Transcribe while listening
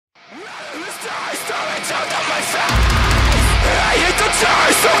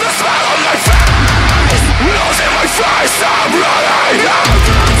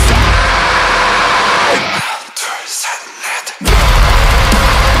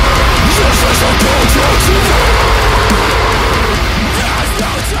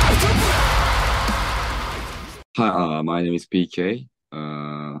Hi, my name is PK.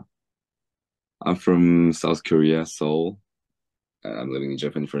 I'm from South Korea, Seoul. I'm living in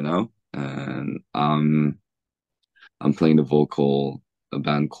Japan for now, and I'm playing the vocal a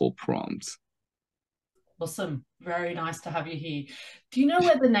band called Proms. Awesome. Very nice to have you here. Do you know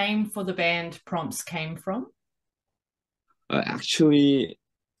where the name for the band Prompts came from? Actually,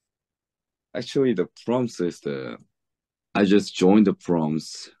 the Proms is the I just joined the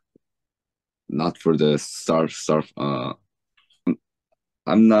Proms not for the start. I'm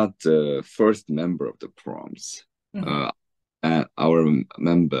not the first member of the Proms. Mhm. Uh, and our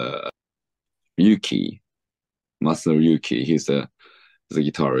member Yuki, Masaru Yuki, he's a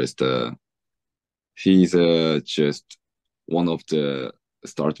guitarist. He's just one of the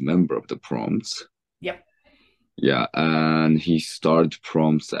start member of the Proms. Yep. Yeah, and he started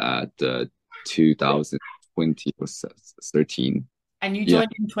Proms at 2020 or 13. And you Yeah,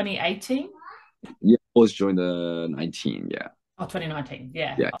 joined in 2018 yeah, I was joined 19. Yeah, or 2019?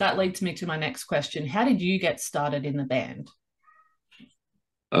 Yeah. yeah. That leads me to my next question. How did you get started in the band?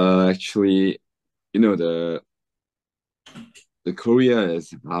 Actually, you know the Korea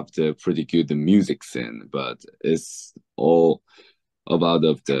is have the pretty good music scene, but it's all about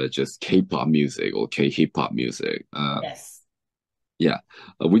of the just K-pop music or K-hip hop music. Yes. Yeah,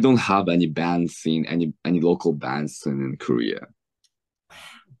 we don't have any band scene, any local band scene in Korea.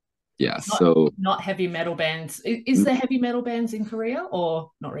 Yeah, Not so not heavy metal bands. Is there heavy metal bands in Korea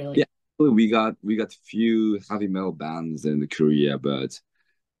or not yeah, really? we got few heavy metal bands in Korea, but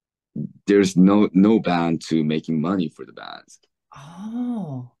there's no band to making money for the bands.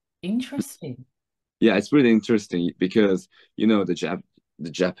 Oh, interesting. Yeah, it's really interesting because the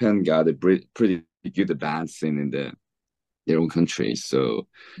Japan got a pretty good band scene in their own country, so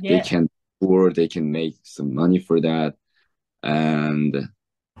they Yeah. can tour, they can make some money for that, and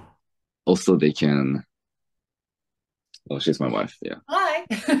also they can. Oh, she's my wife. Yeah. Hi.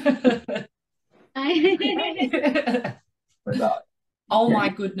 Hey. My dog. Oh my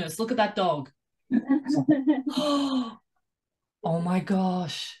goodness, look at that dog. Oh my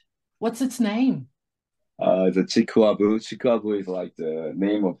gosh. What's its name? The chikuabu. Chikuabu is like the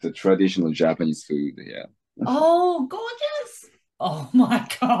name of the traditional Japanese food. Yeah. Oh, gorgeous. Oh my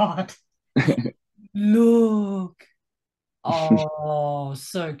God. Look. Oh,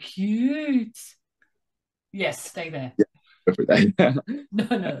 so cute. Yes, stay there. Yeah, for that. No,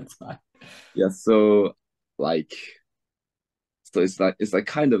 no, that's fine. Yeah. Like, it's like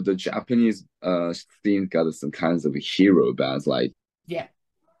kind of the Japanese scene got some kinds of hero bands, like Yeah.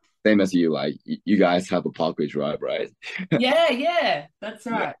 same as you. Like you guys have a Parkway Drive, right? Yeah, yeah, that's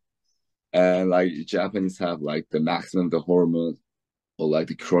Yeah. right. And like Japanese have like the Maximum the Hormone or like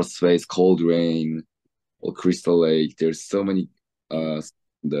the Crossface, Cold Rain or Crystal Lake. There's so many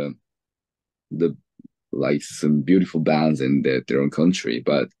the the like some beautiful bands in their own country,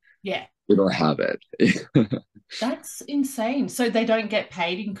 but Yeah. we don't have it. That's insane. So they don't get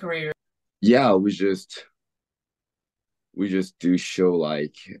paid in Korea. Yeah, we just do show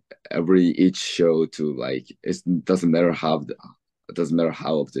like every each show to like it doesn't matter how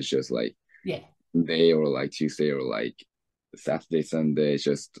of the shows like Yeah. day or like Tuesday or like Saturday, Sunday, it's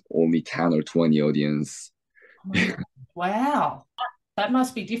just only 10 or 20 audience. Oh my God. Wow. That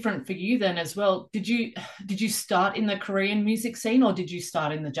must be different for you then as well. Did you start in the Korean music scene or did you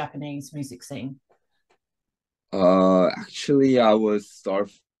start in the Japanese music scene? Actually I was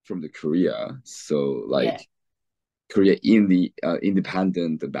start from the Korea, so Yeah. like Korea in the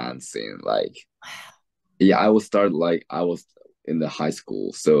independent band scene. Like yeah, I was in the high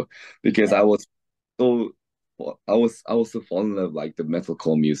school, so because Yeah. so I was so fond of like the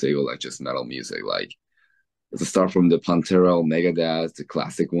metalcore music or like just metal music, like to start from the Pantera or Megadeth, the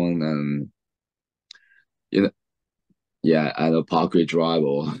classic one, and you know, yeah, and a Parkway Drive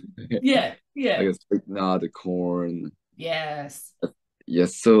or Yeah. I Yeah. guess like nah, the Corn. Yes.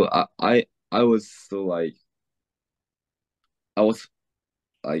 Yes, so I was so like I was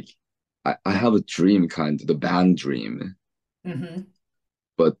like I have a dream kind of the band dream, Hmm.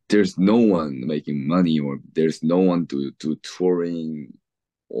 but there's no one making money or there's no one to touring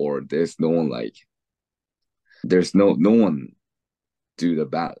or there's no one do the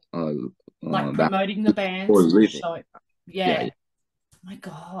Like band promoting the for bands or living. showing. Yeah, Yeah. My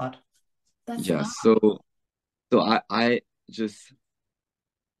God. That's yeah. right. So I just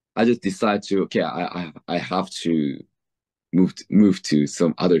I just decided to okay, I have to move to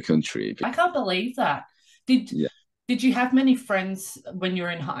some other country. I can't believe that. Did Yeah, did you have many friends when you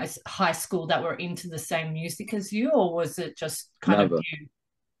were in high school that were into the same music as you, or was it just kind of never, you?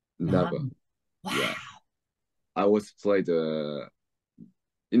 never. None. Wow. Yeah, I always played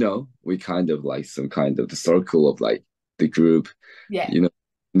we kind of like some kind of the circle of like the group, Yeah. you know,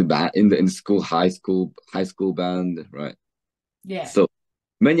 in the band in the school, high school band, right? Yeah. So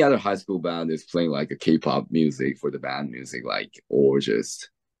many other high school band is playing like a K-pop music for the band music, like or just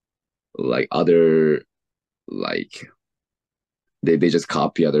like other like they just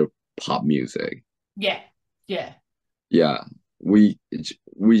copy other pop music. Yeah. Yeah. Yeah, we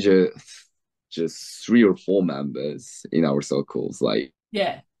we just three or four members in our circles, like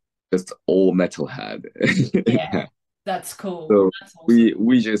Yeah. just all metalhead. Yeah. Yeah. That's cool. So That's awesome.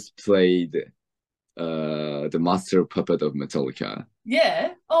 we just played the master puppet of Metallica.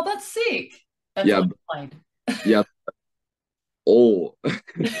 Yeah. Oh, that's sick. That's Yeah, all you played. yeah, all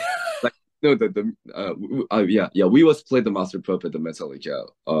like no yeah, we was play the master puppet of Metallica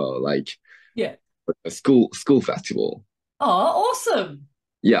like Yeah. a school festival. Oh, awesome.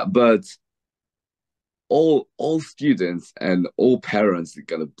 Yeah, but all students and all parents are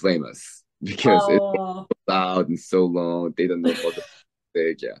gonna blame us because it's Oh, loud and so long. They don't know about the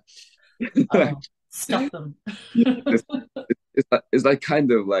music. Yeah, oh, stuff them. yeah. It's like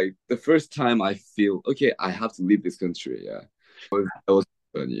kind of like the first time I feel okay. I have to leave this country. Yeah, that was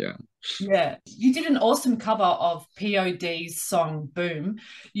fun. Yeah, Yeah. You did an awesome cover of POD's song Boom.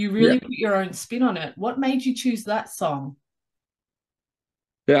 You yeah. really put your own spin on it. What made you choose that song?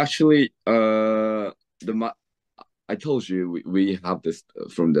 They actually the I told you we have this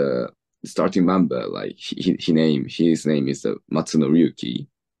from the starting member. Like his name is Matsuno Ryuki.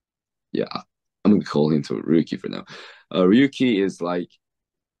 Yeah, I'm gonna call him to Ryuki for now. Ryuki is like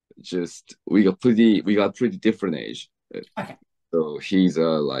just we got pretty different age. Okay. So he's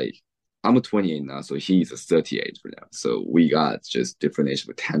like I'm a 28 now, so he's a 38 for now. So we got just different age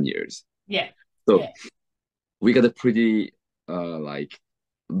for 10 years. Yeah. So Yeah. we got a pretty like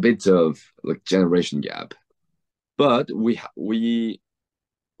bit of like generation gap. But we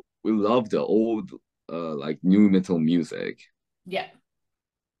love the old like new metal music. Yeah.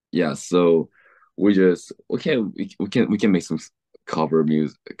 Yeah, so we just okay, we can make some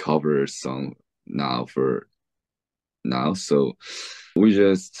cover song now for now. So we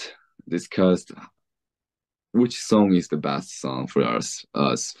just discussed which song is the best song for us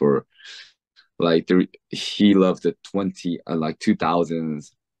for like he loved the 20 like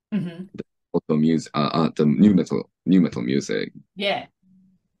 2000s Hmm. also music the new metal music. Yeah.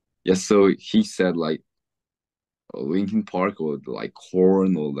 Yeah, so he said like Linkin Park or like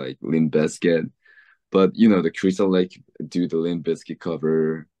Korn or like Limp Bizkit. But the Crystal Lake do the Limp Bizkit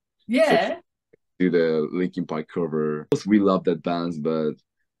cover, so Yeah. do the Linkin Park cover. We love that bands, but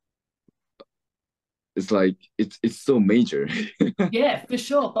it's like it's so major. Yeah, for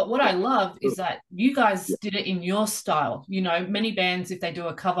sure. But what Yeah. I love So, is that you guys yeah, did it in your style. Many bands, if they do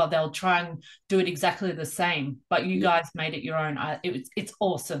a cover, they'll try and do it exactly the same. But you yeah, guys made it your own. It's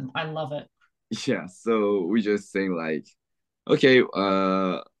awesome. I love it. yeah. So we just saying like, okay,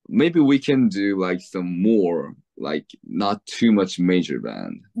 maybe we can do like some more, like not too much major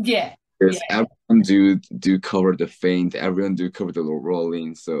band. Yeah. Yeah. Because everyone do cover the faint, everyone do cover the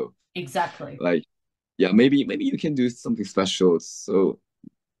rolling. So Exactly. like, yeah, maybe you can do something special. So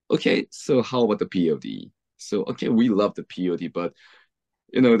okay, so how about the POD? So okay, we love the POD, but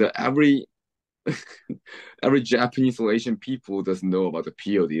the every Japanese or Asian people doesn't know about the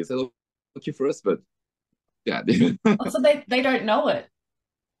POD. Is that okay for us? But yeah, So they don't know it.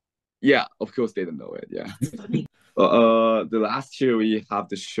 yeah, of course they don't know it. Yeah. That's funny. The last year we have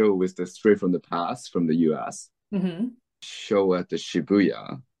the show with the Straight from the Past from the US Hmm. show at the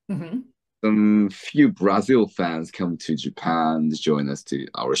Shibuya. Hmm. Some few Brazil fans come to Japan to join us to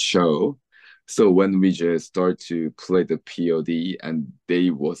our show. So when we just start to play the POD and they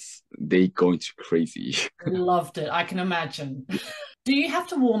going to crazy. They loved it. I can imagine. Do you have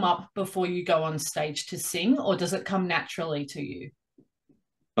to warm up before you go on stage to sing, or does it come naturally to you?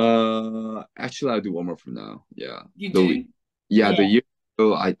 Actually I'll do warm up for now. Yeah. You Though do? yeah, Yeah. the year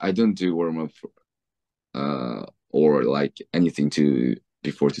ago I don't do warm up for, or like anything to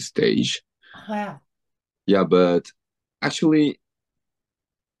before the stage. Wow. Yeah, but actually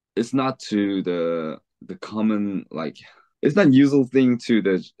it's not to the common like it's not usual thing to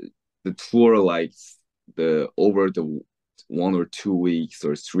the tour like the over the 1 or 2 weeks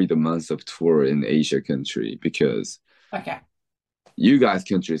or 3 months of tour in Asia country because Okay. you guys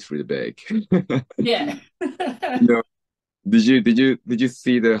country is pretty big. Yeah. you know did you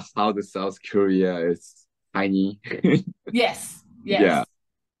see the how the South Korea is tiny? Yes, Yeah, yes,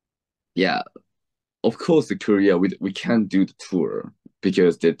 yeah. Of course, the Korea we can't do the tour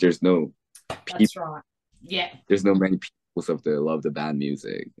because pe that's right. Yeah, there's no many people of the love the band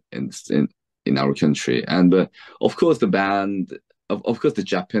music in our country. And but of course the band of course the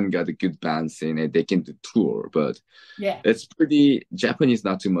Japan got a good band scene and they can do tour, but yeah. it's pretty Japan is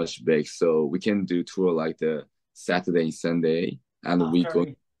not too much big, so we can do tour like the Saturday and Sunday, and we go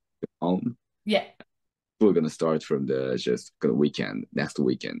After, home. yeah, We're gonna start from the just the weekend next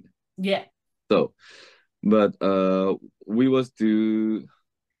weekend. yeah. So, but we was do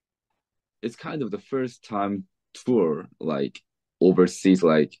it's kind of the first time tour like overseas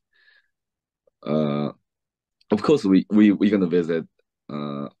like uh of course we gonna visit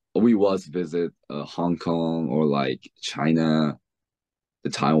we was visit Hong Kong or like China, the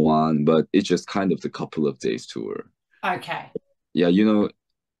Taiwan, but it's just kind of the couple of days tour. Okay. Yeah,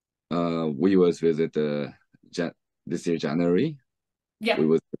 we was visit the Jan this year January. We Yep.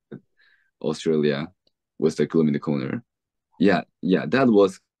 was Australia was the Gloom in the Corner. Yeah, yeah, that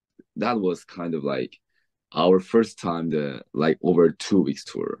was kind of like our first time the like over 2 weeks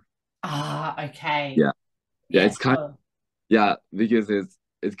tour. Ah, okay. Yeah, yeah, Yeah, it's kind so yeah because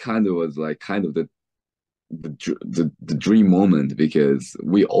it kind of was like kind of the dream moment because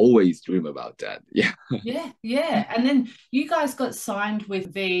we always dream about that. Yeah, yeah, yeah. And then you guys got signed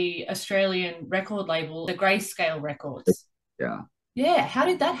with the Australian record label, the Grayscale Records. yeah. Yeah, how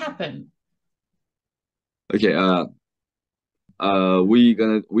did that happen? Okay,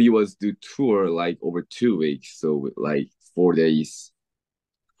 we was do tour like over 2 weeks, so like 4 days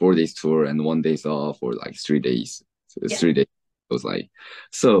tour and 1 days off, or like 3 days. So it's Yeah. 3 days. It was like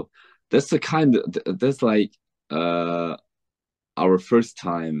so that's the kind of that's like uh our first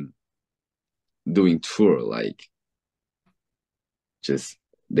time doing tour like just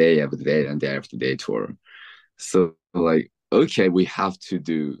day after day and day after day tour. So like okay, we have to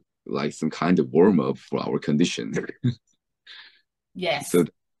do like some kind of warm up for our condition. So Yes.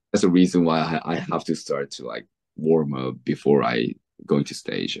 that's the reason why I have to start to like warm up before I going to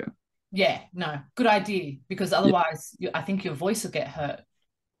stage. Yeah. Yeah, no, good idea because Yeah. otherwise I think your voice will get hurt.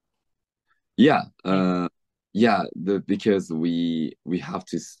 Yeah. Maybe. Yeah, the because we have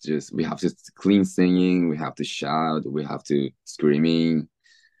to clean singing, we have to shout, we have to screaming,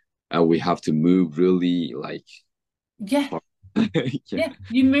 and we have to move really like Yeah, hard. Yeah. yeah.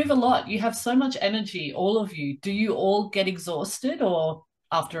 You move a lot. You have so much energy, all of you. Do you all get exhausted or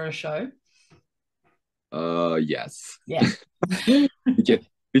after a show? Yes. Yeah.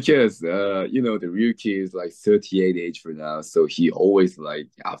 Because the rookie is like 38 age for now, so he always like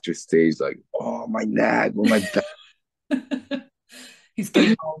after stage like, oh my neck, oh my back. He's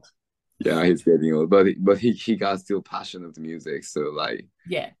getting old. Yeah, he's getting old, but he got still passion of the music, so like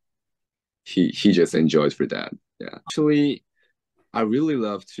Yeah. he just enjoyed for that. Yeah. Actually, I really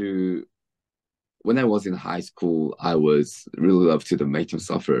love to when I was in high school, I was really love to the Make Them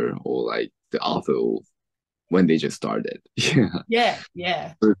Suffer or like the author when they just started. Yeah. Yeah.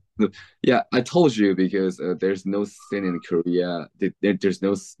 Yeah. Yeah, I told you because there's no scene in Korea. There's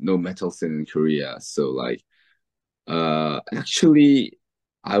no metal scene in Korea. So like actually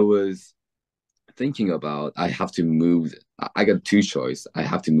I was thinking about I have to move. I got two choice. I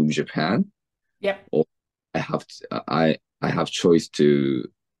have to move Japan, Yep. or I have choice to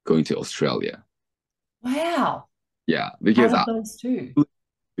going to Australia. Wow. Yeah, Out because of I those two.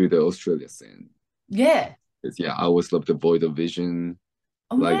 do the Australia scene. Yeah. 'Cause, yeah, I always love the Void of Vision.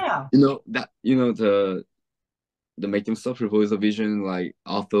 Oh, Like wow. the Make Them Suffer Voice of Vision, like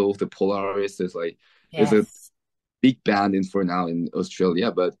although the Polaris is a Yes. big band in for now in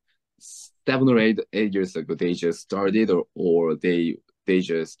Australia, but 7 or 8 years ago they just started or they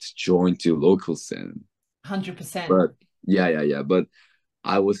just joined to local scene. 100%. But yeah. But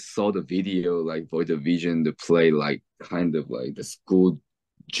I was saw the video like Void of Vision to play like kind of like the school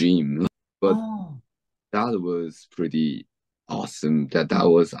gym. But Oh, that was pretty awesome. That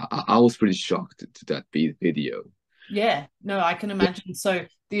was I was pretty shocked to that video. yeah. No, I can Yeah, imagine. So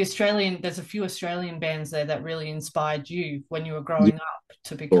there's a few Australian bands there that really inspired you when you were yeah, growing up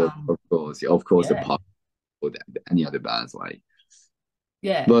to become, of course, the yeah. pop or any other bands like.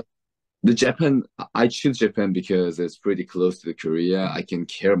 Yeah. But the Japan, I choose Japan because it's pretty close to Korea. I can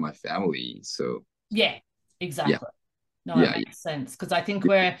care my family, so Yeah. yeah, Exactly. No, it yeah, makes sense because I think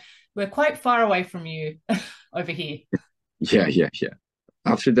yeah, we're quite far away from you over here. yeah.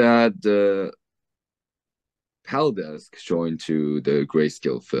 After that, the Paldesk joined to the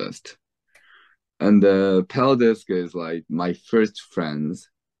Grayscale first, and the Paldesk is like my first friends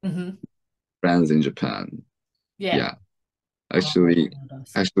Hmm. in Japan. Yeah. Yeah, Oh, Actually,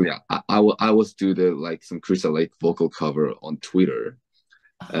 Croudace. I was do the like some Crystal Lake vocal cover on Twitter,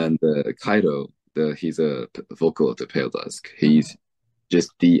 Oh, and Kaido, he's a vocal of the Pale Dusk. mhm. He's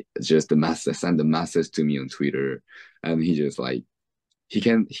just the message send the message to me on Twitter, and he just like he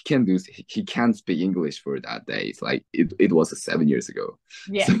can't speak English for that day. It's like it was 7 years ago,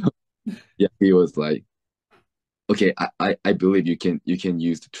 Yeah, so yeah, he was like, okay, I believe you can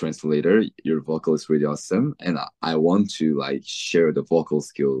use the translator. Your vocal is really awesome, and I want to like share the vocal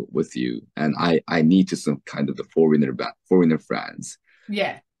skill with you. And I need to some kind of the foreigner friends.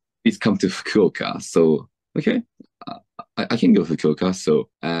 yeah, Please come to Fukuoka. So okay, uh, I can go to Fukuoka. So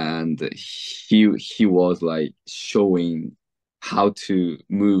and he was like showing how to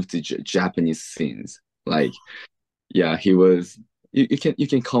move the Japanese scenes. Like yeah, he was. You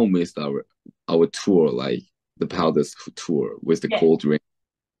can come with our tour, like the Powders tour with the yeah. Cold Rain,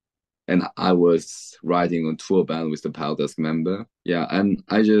 and I was riding on tour band with the Powders member. Yeah, and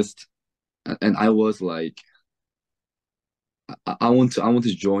I was like, I want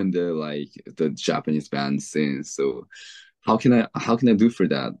to join the like the Japanese band scene. So how can I do for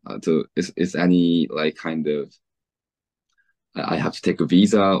that? So is any like kind of I have to take a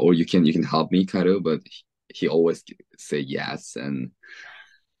visa or you can help me kind of, but he always say yes and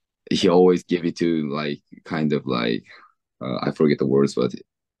he always give it to like kind of like I forget the words, but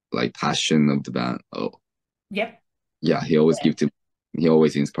like passion of the band. Oh, Yep. yeah, he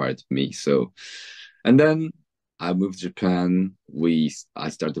always inspired me. So, and then I moved to Japan. I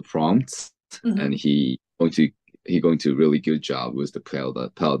started prompts, and Hmm. he going to really good job with the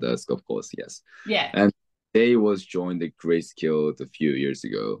Pale Desk, of course, yes. Yeah. And they was joined the Grayscale a few years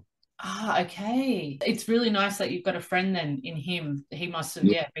ago. Ah, okay. It's really nice that you've got a friend then in him. He must have,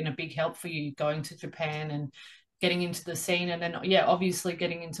 Yeah, yeah, been a big help for you going to Japan and getting into the scene and then, yeah, obviously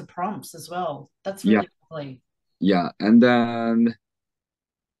getting into prompts as well. That's yeah, really lovely. yeah. And then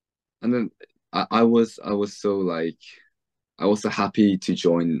I was so like I was so happy to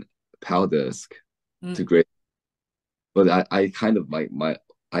join Powdesk to Mm. great, but I kind of like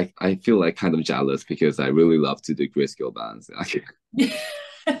I feel like kind of jealous because I really love to do grayscale bands.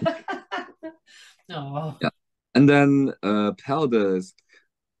 Oh, Yeah, and then Powdesk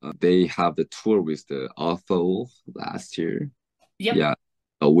they have the tour with the Arthur last year. yep. Yeah,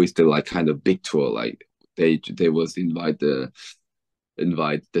 with the like kind of big tour like they was invite the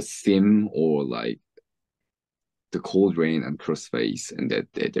Sim or like the Cold Rain and Crossface and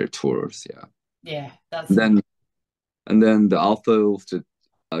their tours. Yeah, Yeah, that's and amazing. then the Alpha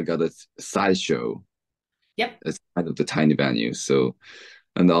got a sideshow. Yep. It's kind of the tiny venue. So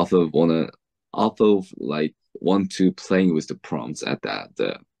and the Alpha like want to playing with the prompts at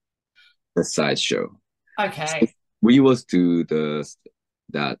the sideshow. So Okay. we was do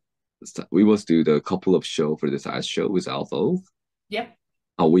that we was do the couple of show for the sideshow with Alpha. Yep.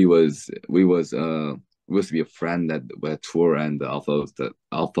 We was to be a friend that were tour and the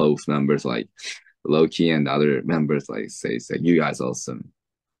Alpha's members like Loki and other members like say you guys awesome.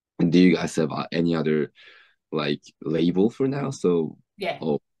 And do you guys have any other like label for now? So Yeah.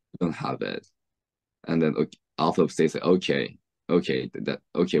 oh we don't have it. And then okay, Alpha says okay, okay,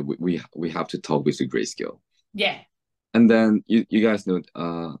 we have to talk with the Grayscale. Yeah. And then you guys know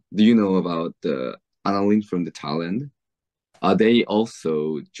do you know about the Annalyn from the Thailand? They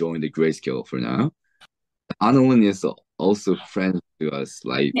also joined the Grayscale for now. Annalyn is also friends to us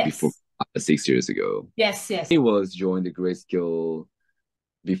like before Yes. 6 years ago. Yes. Yes. He was joined the Grayscale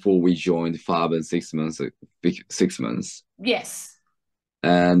before we joined 5 and 6 months 6 months. Yes.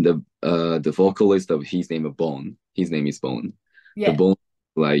 And the vocalist of his name is Bone. His name is Bone. The Yeah. Bone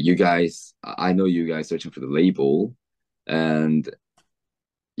like you guys I know you guys searching for the label and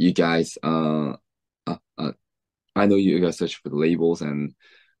you guys uh, uh I know you guys search for the labels and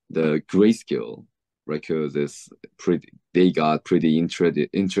the Grayscale records is pretty they got pretty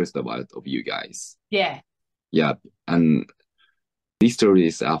interest about of you guys. Yeah. Yeah. And this story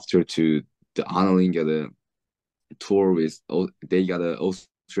is after to the Annalyn got a tour with they got an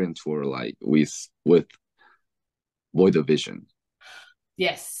Austrian tour like with Void of Vision.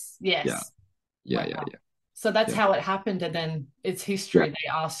 Yes. Yeah, Yes. yeah, yeah, Wow. yeah, So that's yeah, how it happened, and then it's yeah, history. They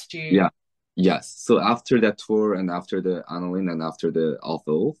asked you. yeah. Yes. So after that tour and after the Annalyn and after the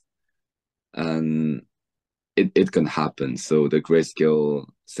Alpha, and it can happen. So the Grayscale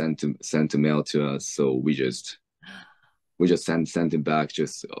sent a mail to us. So we just sent it back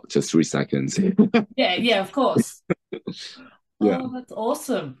just 3 seconds. Yeah. Yeah. Of course. Yeah, Oh, that's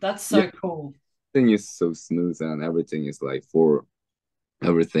awesome. That's yeah. so cool. Everything is so smooth and everything is like for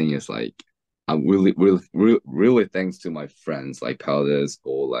everything is like I'm really thanks to my friends like Paladus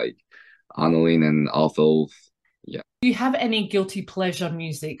or like Annalyn and Alpha. Yeah. Do you have any guilty pleasure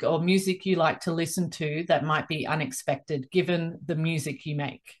music or music you like to listen to that might be unexpected given the music you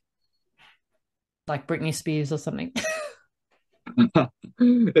make, like Britney Spears or something?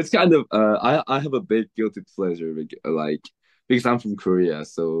 It's kind of I have a big guilty pleasure like because I'm from Korea,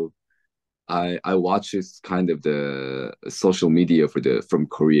 so I watch this kind of the social media for the from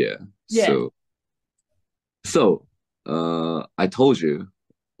Korea. Yeah. So I told you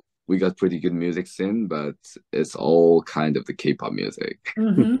we got pretty good music scene, but it's all kind of the K-pop music.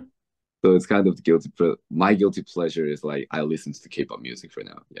 Mm-hmm. So it's kind of the my guilty pleasure is like I listen to the K-pop music for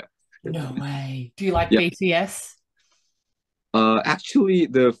now. Yeah. No way. Do you like Yeah. BTS? Actually,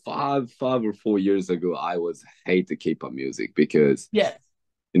 the 5 or 4 years ago, I was hate the K-pop music because Yeah.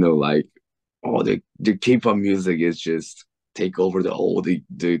 like oh the K-pop music is just take over the whole the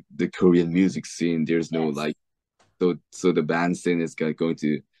Korean music scene. There's no Yes. like so the band scene is going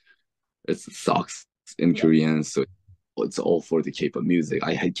to it sucks in Yeah. Korean, so it's all for the K-pop music.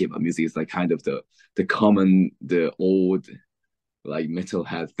 I hate K-pop music. It's like kind of the common the old like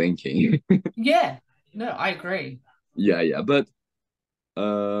metalhead thinking. Yeah. No, I agree. Yeah, yeah, but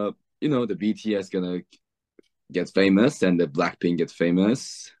the BTS gonna get famous and the Blackpink get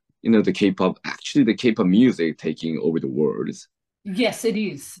famous. The K-pop actually the K-pop music taking over the world. Yes, it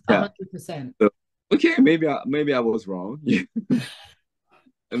is. Yeah. 100%. So okay, maybe I was wrong.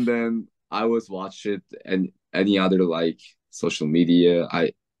 And then I was watch it and any other like social media.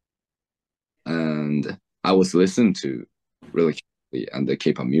 I was listening to really carefully and the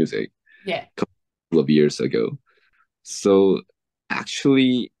K-pop music Yeah. a couple of years ago. So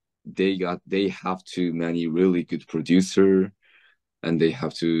actually they have too many really good producer and they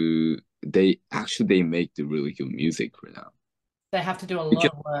make the really good music right now. They have to do a Because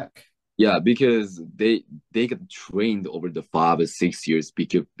lot of work. yeah, because they got trained over the 5 or 6 years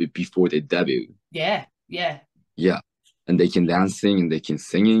before they debut. Yeah. Yeah. Yeah. And they can dancing and they can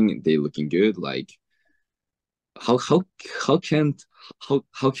singing, they looking good. Like how how how can't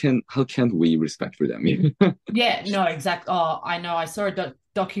how can't we respect for them? Yeah, no, exact. Oh, I know. I saw a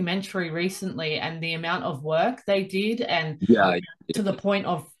documentary recently, and the amount of work they did, and Yeah, to the point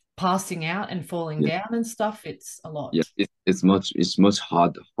of passing out and falling yeah, down and stuff, it's a yeah. lot. It's much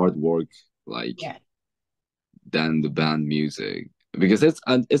hard work like Yeah. than the band music because it's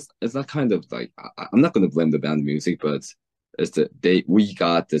not kind of like I'm not gonna blame the band music, but it's the they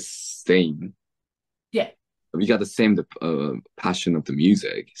Yeah. we got the same passion of the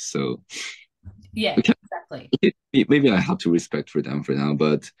music, so Yeah. okay, Exactly. maybe I have to respect for them for now,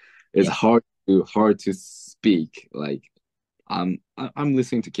 but it's Yeah. hard to speak like I'm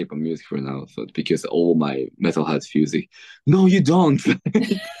listening to K-pop music for now, so because all my metalheads music. No, you don't.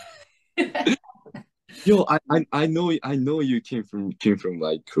 Yo, I know you came from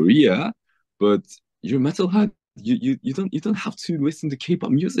like Korea, but you're metalhead. You don't have to listen to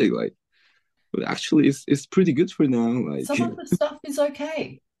K-pop music. Like, but actually, it's pretty good for now. Like, Some of the stuff is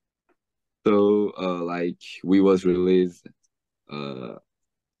okay. so like we was released uh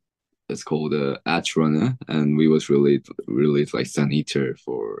it's called Edge Runner, and we was released like Sun Eater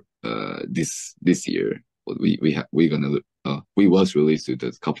for this year. But we gonna we was released with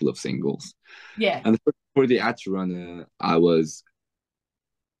a couple of singles, Yeah. and for the Edge Runner,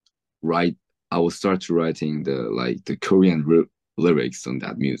 write I will start writing the Korean lyrics on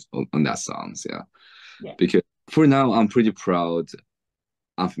that music on that songs. Yeah, Yeah. because for now I'm pretty proud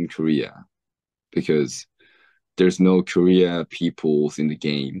I'm from Korea because there's no Korea peoples in the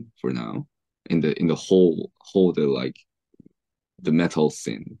game for now in the whole the metal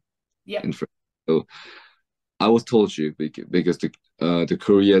scene Yep. in France. So I was told you because the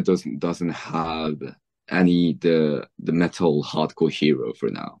Korea doesn't have any the metal hardcore hero for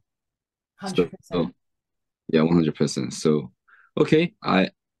now. So 100%. yeah, 100%. So okay,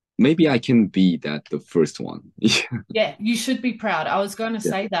 maybe I can be the first one. Yeah, Yeah, you should be proud. I was going to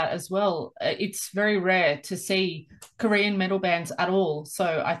yeah, say that as well. It's very rare to see Korean metal bands at all.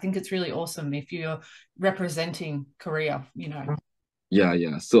 So I think it's really awesome if you're representing Korea. yeah,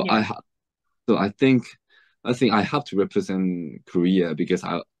 yeah. So Yeah. I think I have to represent Korea because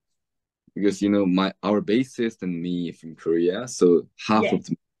my our bassist and me from Korea, so half Yeah. of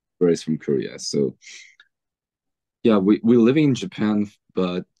the member is from Korea. So yeah, we're living in Japan,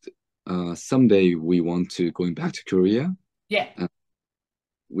 but someday we want to going back to Korea, Yeah. and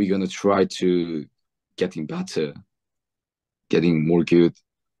we're gonna try to getting better, getting more good.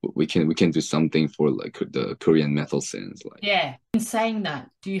 We can do something for like the Korean metal scenes. Like Yeah. In saying that,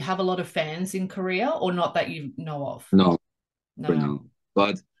 do you have a lot of fans in Korea or not that you know of? no for No. now,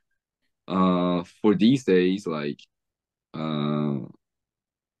 but for these days, like uh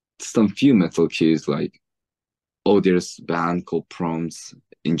some few metal kids like oh, there's a band called Proms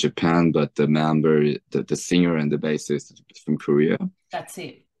in Japan, but the singer and the bassist is from Korea, That's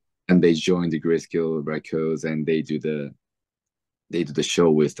it. and they joined the Grayscale Records, and they do the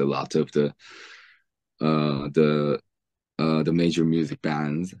show with a lot of uh the the major music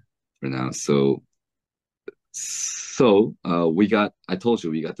bands for now. We got, I told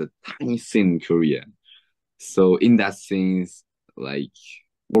you we got the tiny scene in Korea. So in that scene, like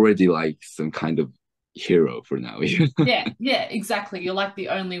already like some kind of hero for now. Yeah, yeah, exactly. You're like the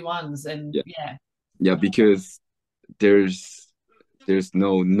only ones, and Yeah, yeah, yeah, because there's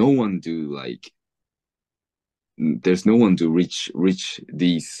no one to like there's no one to reach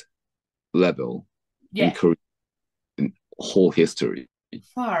these level in yeah, Korea in whole history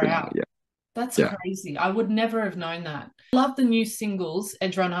far for now. out. Yeah, That's yeah. crazy. I would never have known that. I love the new singles,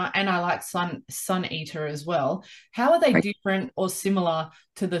 Edge Runner, and I like Sun Eater as well. How are they I, different or similar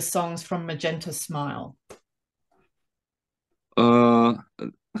to the songs from Magenta Smile? uh,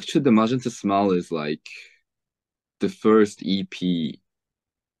 actually, the Magenta Smile is like the first EP.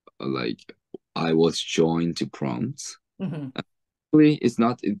 Like I was joined to Prompts. Hmm. Actually, it's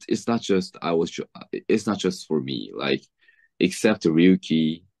not just it's not just for me. Like except the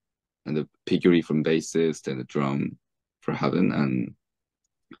Ryuki and the Piggery from bassist and the drum for Heaven and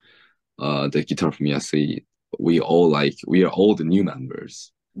the guitar from Yasi, we are all the new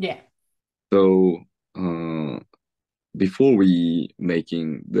members. Yeah, So before we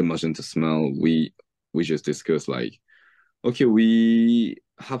making the Magenta Smell, we just discussed like, okay, we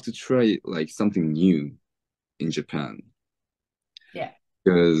have to try like something new in Japan yeah,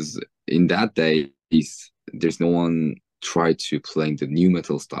 because in that days there's no one tried to play the new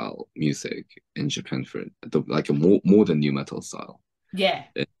metal style music in Japan for like a more than new metal style. yeah,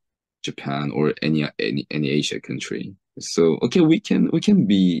 Japan or any Asia country. So okay, we can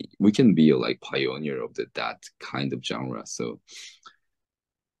be like pioneer of that kind of genre. So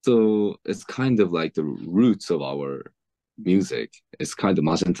it's kind of like the roots of our music. It's kind of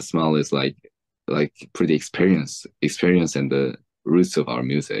Magenta Smile is like pretty experience and the roots of our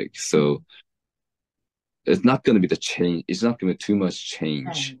music. So it's not gonna be the change. It's not gonna be too much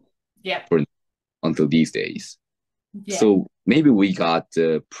change yeah, for until these days. yeah, So maybe we got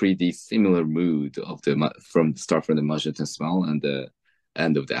a pretty similar mood of from start from the Magenta Smile and the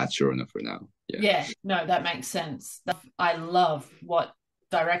end of the Acherona for now. Yeah. yeah. No, that makes sense. I love what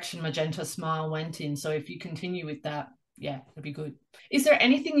direction Magenta Smile went in. So if you continue with that, yeah, it'd be good. Is there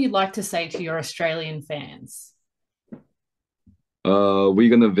anything you'd like to say to your Australian fans We're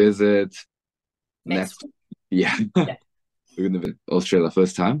gonna visit next next. week? Yeah, Yeah, we're gonna visit Australia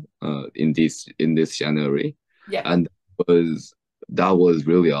first time. In this January, yeah, and was that was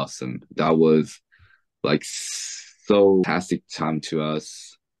really awesome. That was like so fantastic time to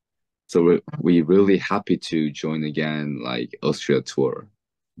us. So we really happy to join again like Austria tour.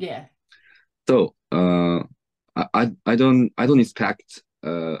 yeah. So I don't expect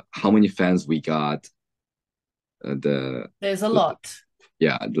how many fans we got the There's a lot.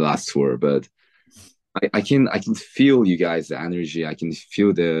 yeah the last tour, but I can feel you guys the energy. I can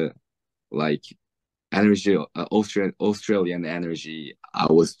feel the like energy Australian energy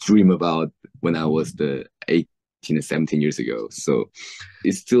I was dream about when I was the 18 and 17 years ago. So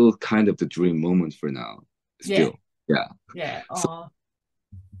it's still kind of the dream moment for now. Yeah, Still, yeah. yeah. So Oh,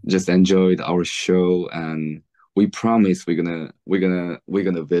 just enjoyed our show and we promise we're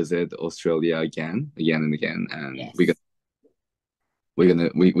gonna visit Australia again and again and yes. we're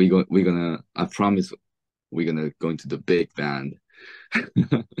gonna I promise we're gonna go into the big band.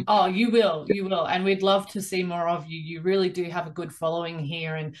 Oh, you will. And we'd love to see more of you. You really do have a good following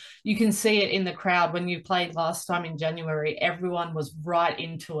here. And you can see it in the crowd. When you played last time in January, everyone was right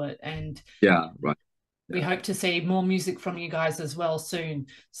into it. And Yeah, right. we Yeah. hope to see more music from you guys as well soon.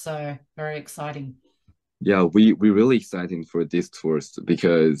 So very exciting. Yeah, we really excited for this tours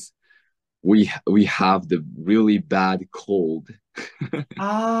because we have the really bad cold for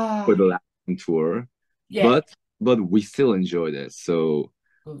Ah, the last tour, yeah, but we still enjoyed it. So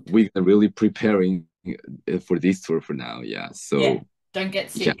good. we are really preparing for this tour for now. Yeah. Yeah, So don't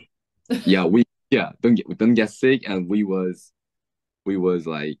get yeah, sick. yeah don't get sick, and we was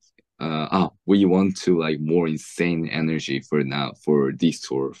like we want to like more insane energy for now for this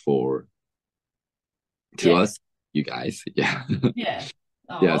tour for to Yeah, us you guys. Yeah. yeah.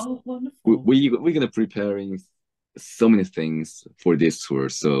 Yes. Oh, wonderful. We're gonna preparing so many things for this tour,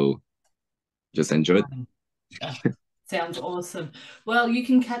 so just enjoy it. Oh, sounds awesome. Well, you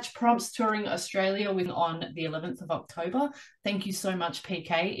can catch Prompts touring Australia with on the 11th of October. Thank you so much,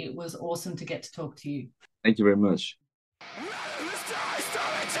 PK. It was awesome to get to talk to you. Thank you very much.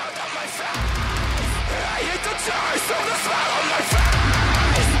 hate the taste of the smile on my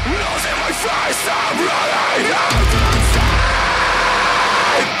face. Losing my face, I'm running out of time.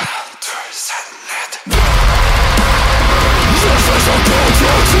 This is a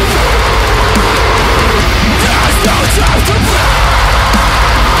control to me. There's no time to play.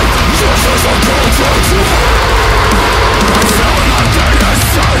 This is a control to me. I'm feeling my pain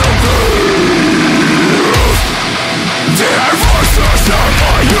inside of me. Dear voices in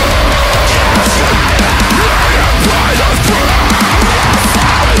my ears, leading by the thread.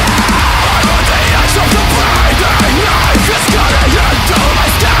 I'm on the edge of the blinding knife. It's cutting into my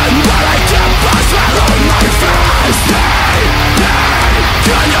skin, but I can't pass it on my face. Hey,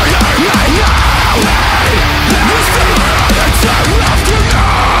 can you hear me now? Hey, you still have the time left in me.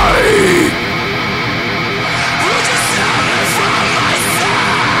 Will you save me from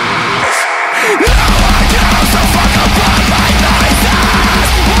myself? Now I can't so fuck upon my noises.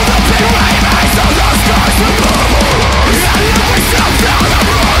 All the pain remains on the scars of memories. And every step down I'm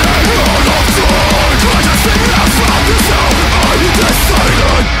running out of time. I just think that from the soul I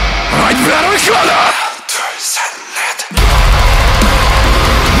decided I'd better cut up.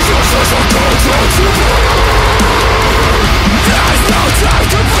 This is a control to me. There's no time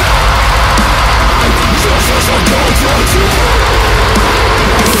to play. This is a control to me.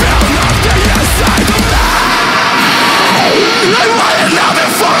 I feel nothing inside of me. I wanted now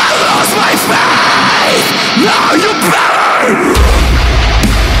before I lost my faith. Now you better run.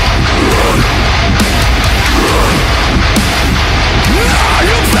 Now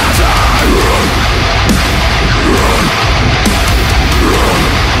you better run.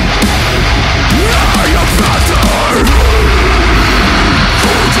 Now you better run.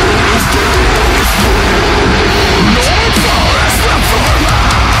 No power is left for me.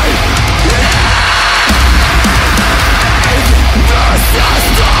 This is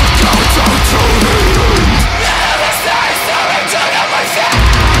the control to me. Never stay staring down at my face.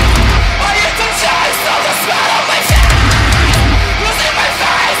 I hit the taste of the smell of my face. Losing my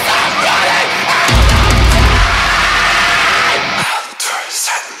face, I'm running out of time.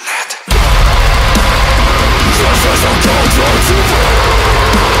 This is a control to me.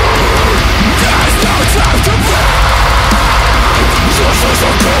 There's no time to play. This is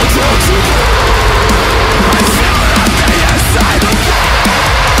a control to me. I feel nothing inside of me.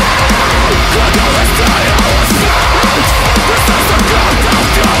 I know this day I was found. This is the countdown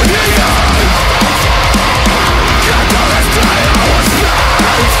to the end. I know this day I was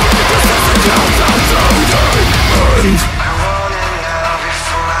found. This is the countdown to the end. I want it now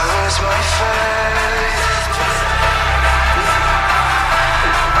before I lose my faith.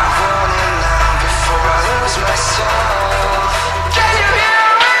 I want it now before I lose my sight.